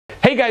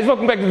Hey guys,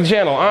 welcome back to the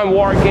channel. I'm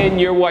Warwick and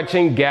you're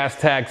watching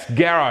Tachs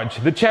Garage,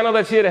 the channel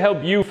that's here to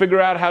help you figure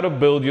out how to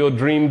build your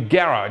dream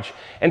garage.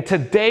 And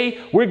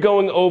today we're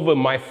going over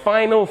my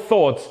final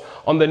thoughts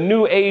on the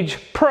NewAge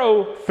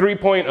Pro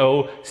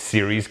 3.0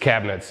 series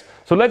cabinets.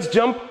 So let's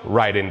jump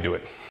right into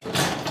it.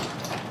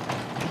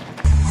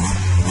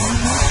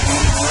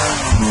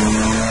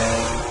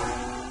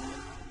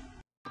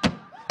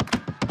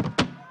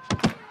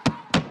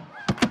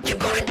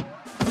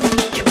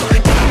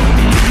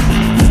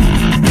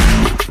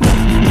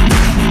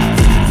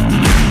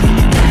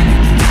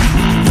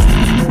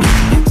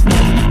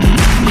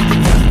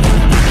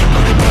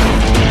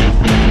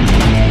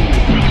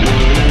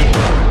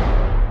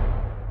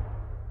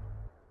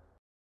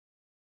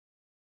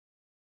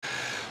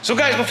 So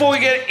guys, before we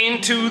get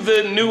into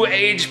the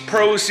NewAge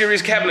Pro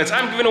series cabinets,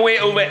 I'm giving away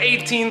over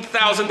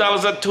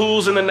 $18,000 of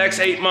tools in the next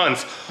 8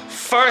 months.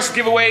 First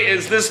giveaway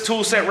is this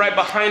tool set right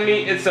behind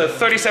me. It's a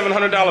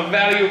 $3,700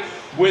 value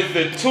with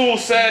the tool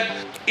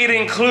set. It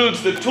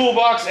includes the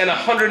toolbox and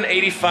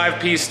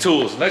 185-piece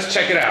tools. Let's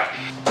check it out.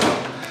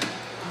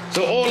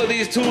 So all of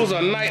these tools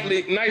are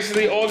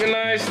nicely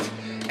organized,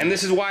 and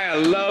this is why I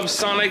love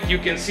Sonic. You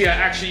can see I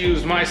actually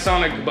use my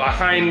Sonic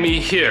behind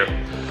me here.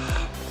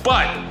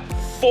 But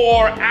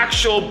for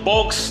actual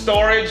bulk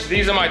storage,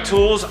 these are my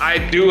tools. I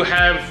do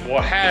have,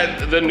 or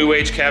had, the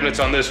NewAge cabinets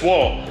on this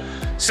wall.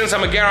 Since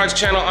I'm a garage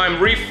channel,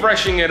 I'm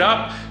refreshing it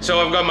up. So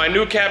I've got my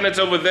new cabinets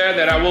over there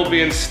that I will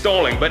be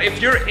installing. But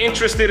if you're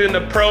interested in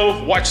the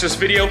Pro, watch this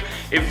video.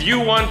 If you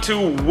want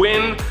to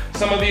win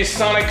some of these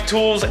Sonic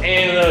tools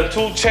and a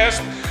tool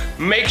chest,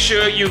 make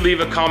sure you leave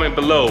a comment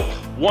below.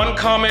 1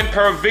 comment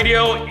per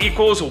video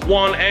equals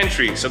 1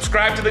 entry.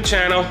 Subscribe to the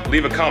channel,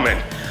 leave a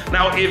comment.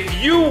 Now,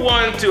 if you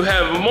want to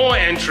have more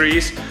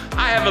entries,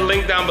 I have a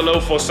link down below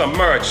for some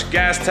merch.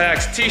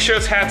 Tachs,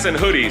 t-shirts, hats, and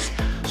hoodies.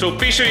 So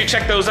be sure you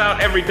check those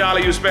out. Every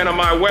dollar you spend on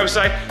my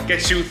website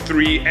gets you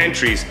 3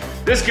 entries.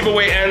 This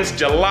giveaway ends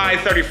July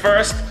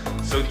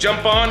 31st, so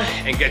jump on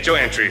and get your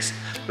entries.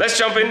 Let's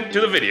jump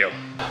into the video.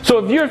 So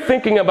if you're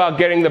thinking about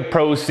getting the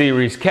Pro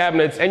Series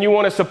cabinets and you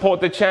want to support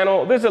the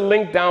channel, there's a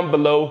link down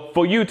below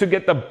for you to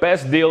get the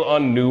best deal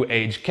on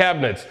NewAge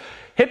cabinets.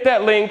 Hit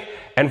that link,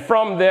 and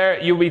from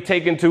there you'll be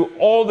taken to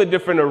all the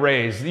different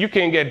arrays. You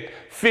can get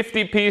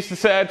 50-piece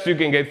sets, you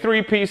can get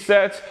 3-piece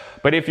sets,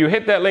 but if you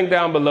hit that link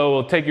down below,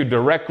 it'll take you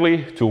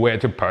directly to where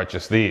to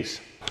purchase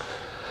these.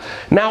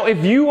 Now,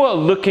 if you are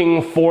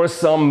looking for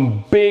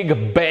some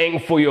big bang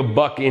for your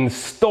buck in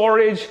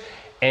storage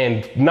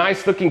and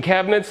nice looking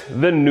cabinets,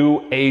 the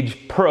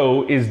NewAge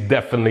Pro is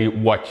definitely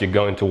what you're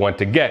going to want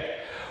to get.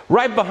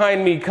 Right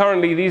behind me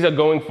currently, these are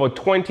going for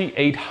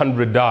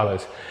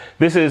 $2,800.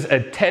 This is a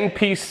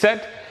 10-piece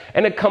set,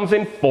 and it comes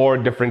in 4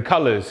 different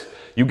colors.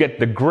 You get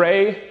the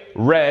gray,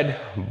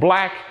 red,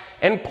 black,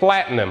 and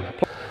platinum.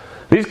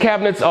 These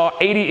cabinets are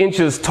 80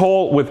 inches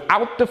tall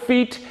without the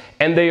feet,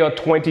 and they are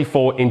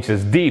 24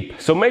 inches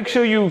deep. So make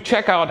sure you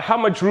check out how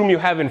much room you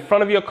have in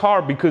front of your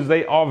car, because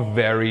they are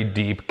very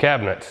deep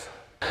cabinets.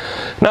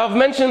 Now, I've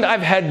mentioned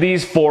I've had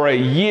these for a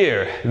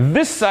year.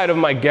 This side of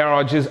my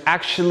garage is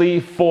actually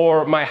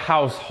for my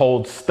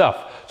household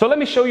stuff. So let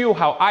me show you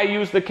how I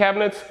use the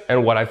cabinets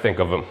and what I think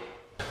of them.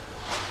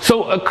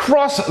 So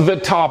across the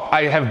top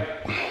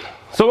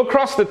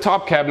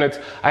cabinets,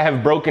 I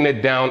have broken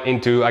it down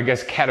into, I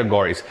guess,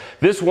 categories.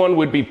 This one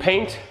would be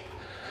paint.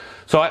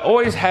 So I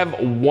always have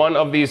one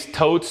of these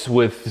totes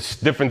with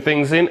different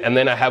things in, and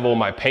then I have all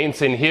my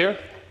paints in here.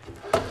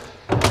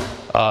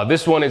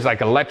 This one is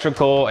like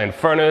electrical and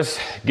furnace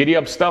giddy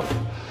up stuff.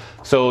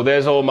 So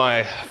there's all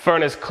my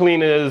furnace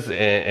cleaners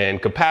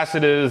and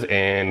capacitors,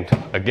 and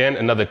again,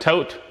 another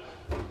tote.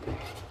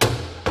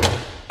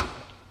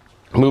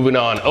 Moving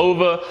on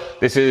over,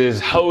 this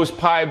is hose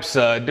pipes,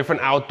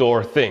 different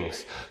outdoor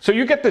things. So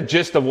you get the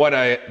gist of what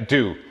I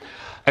do.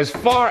 As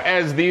far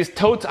as these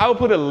totes, I'll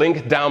put a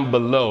link down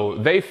below.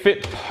 They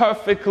fit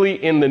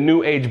perfectly in the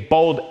NewAge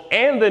Bold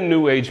and the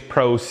NewAge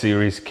Pro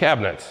series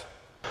cabinets.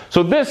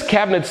 So this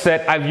cabinet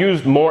set I've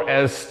used more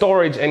as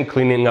storage and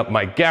cleaning up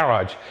my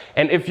garage.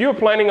 And if you're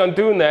planning on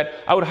doing that,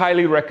 I would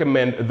highly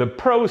recommend the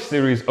Pro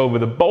series over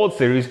the Bold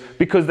series,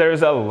 because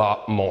there's a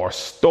lot more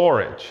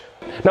storage.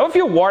 Now, if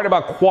you're worried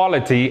about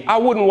quality, I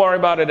wouldn't worry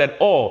about it at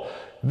all.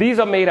 These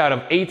are made out of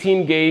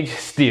 18-gauge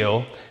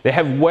steel. They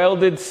have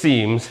welded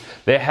seams.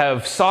 They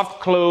have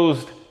soft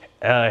closed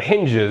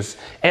hinges,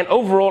 and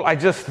overall I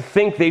just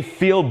think they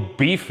feel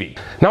beefy.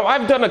 Now,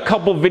 I've done a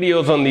couple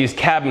videos on these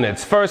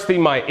cabinets. Firstly,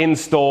 my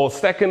install,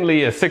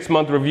 secondly, a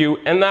 6-month review,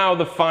 and now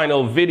the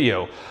final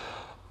video.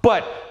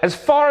 But as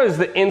far as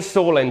the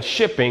install and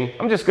shipping,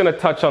 I'm just going to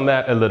touch on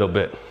that a little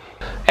bit.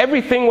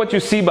 Everything what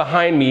you see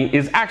behind me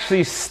is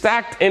actually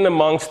stacked in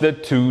amongst the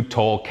 2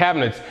 tall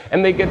cabinets,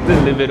 and they get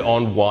delivered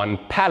on 1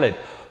 pallet,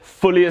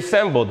 fully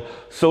assembled.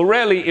 So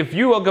really, if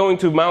you are going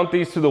to mount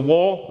these to the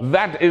wall,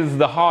 that is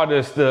the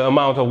hardest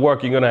amount of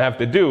work you're going to have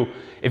to do.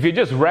 If you're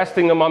just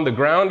resting them on the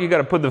ground, you got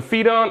to put the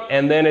feet on,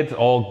 and then it's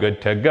all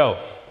good to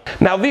go.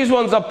 Now these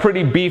ones are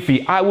pretty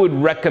beefy. I would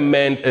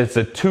recommend it's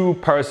a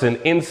 2-person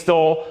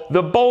install.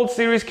 The Bold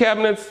series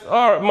cabinets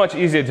are much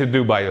easier to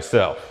do by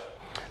yourself.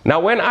 Now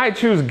when I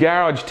choose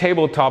garage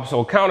tabletops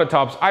or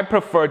countertops, I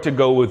prefer to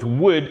go with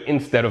wood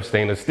instead of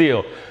stainless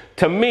steel.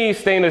 To me,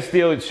 stainless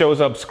steel, it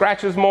shows up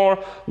scratches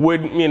more.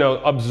 Wood,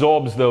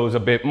 absorbs those a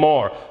bit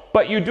more.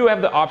 But you do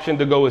have the option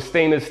to go with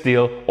stainless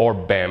steel or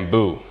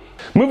bamboo.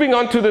 Moving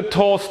on to the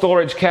tall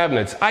storage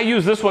cabinets. I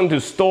use this one to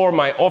store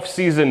my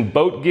off-season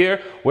boat gear.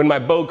 When my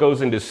boat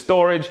goes into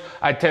storage,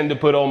 I tend to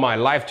put all my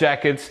life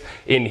jackets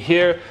in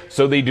here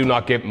so they do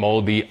not get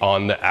moldy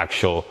on the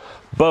actual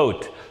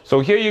boat.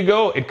 So here you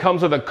go. It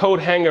comes with a coat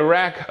hanger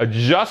rack,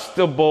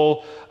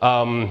 adjustable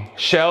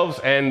shelves,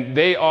 and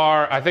they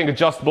are, I think,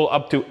 adjustable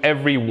up to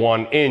every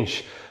 1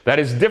 inch. That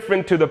is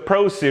different to the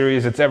Pro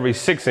series. It's every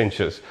 6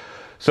 inches.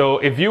 So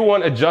if you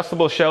want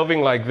adjustable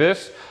shelving like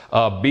this,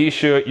 be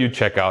sure you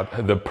check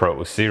out the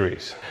Pro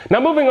series. Now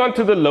moving on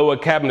to the lower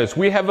cabinets,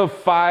 we have a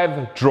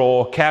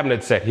 5-drawer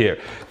cabinet set here.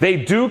 They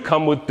do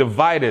come with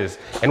dividers,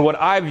 and what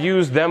I've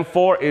used them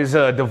for is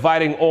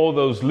dividing all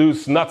those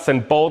loose nuts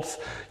and bolts.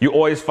 You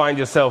always find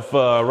yourself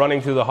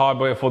running to the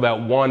hardware for that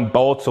one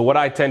bolt, so what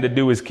I tend to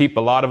do is keep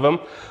a lot of them.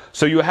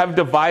 So you have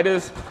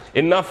dividers,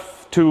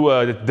 enough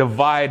to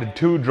divide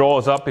 2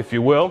 drawers up, if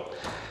you will.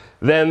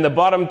 Then the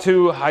bottom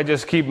 2, I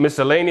just keep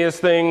miscellaneous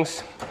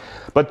things.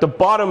 But the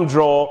bottom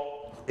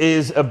drawer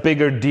is a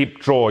bigger, deep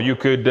drawer. You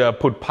could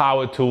put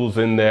power tools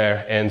in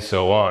there and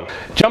so on.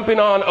 Jumping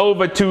on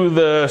over to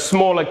the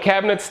smaller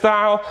cabinet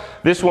style.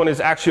 This one is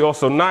actually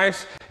also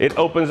nice. It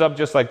opens up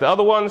just like the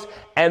other ones,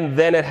 and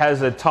then it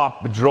has a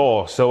top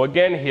drawer. So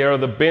again, here are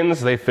the bins.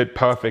 They fit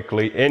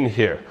perfectly in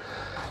here.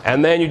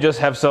 And then you just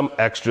have some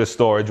extra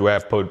storage where I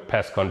put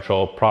pest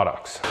control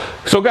products.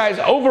 So guys,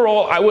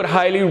 overall, I would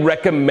highly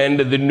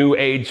recommend the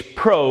NewAge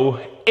Pro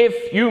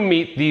if you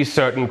meet these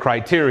certain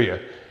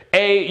criteria.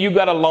 A, you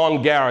got a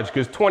long garage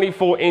because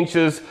 24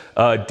 inches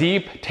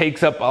deep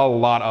takes up a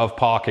lot of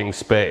parking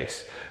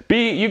space.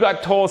 B, you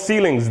got tall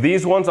ceilings.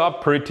 These ones are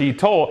pretty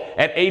tall.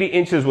 At 80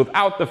 inches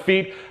without the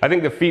feet, I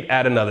think the feet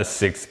add another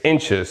 6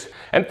 inches.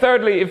 And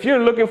thirdly, if you're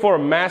looking for a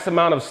mass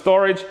amount of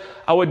storage,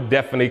 I would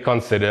definitely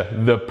consider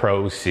the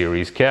Pro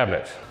Series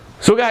cabinet.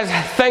 So guys,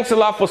 thanks a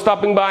lot for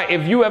stopping by.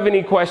 If you have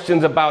any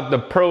questions about the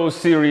Pro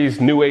Series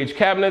NewAge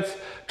cabinets,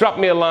 drop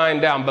me a line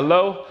down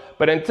below.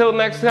 But until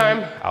next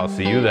time, I'll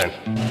see you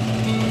then.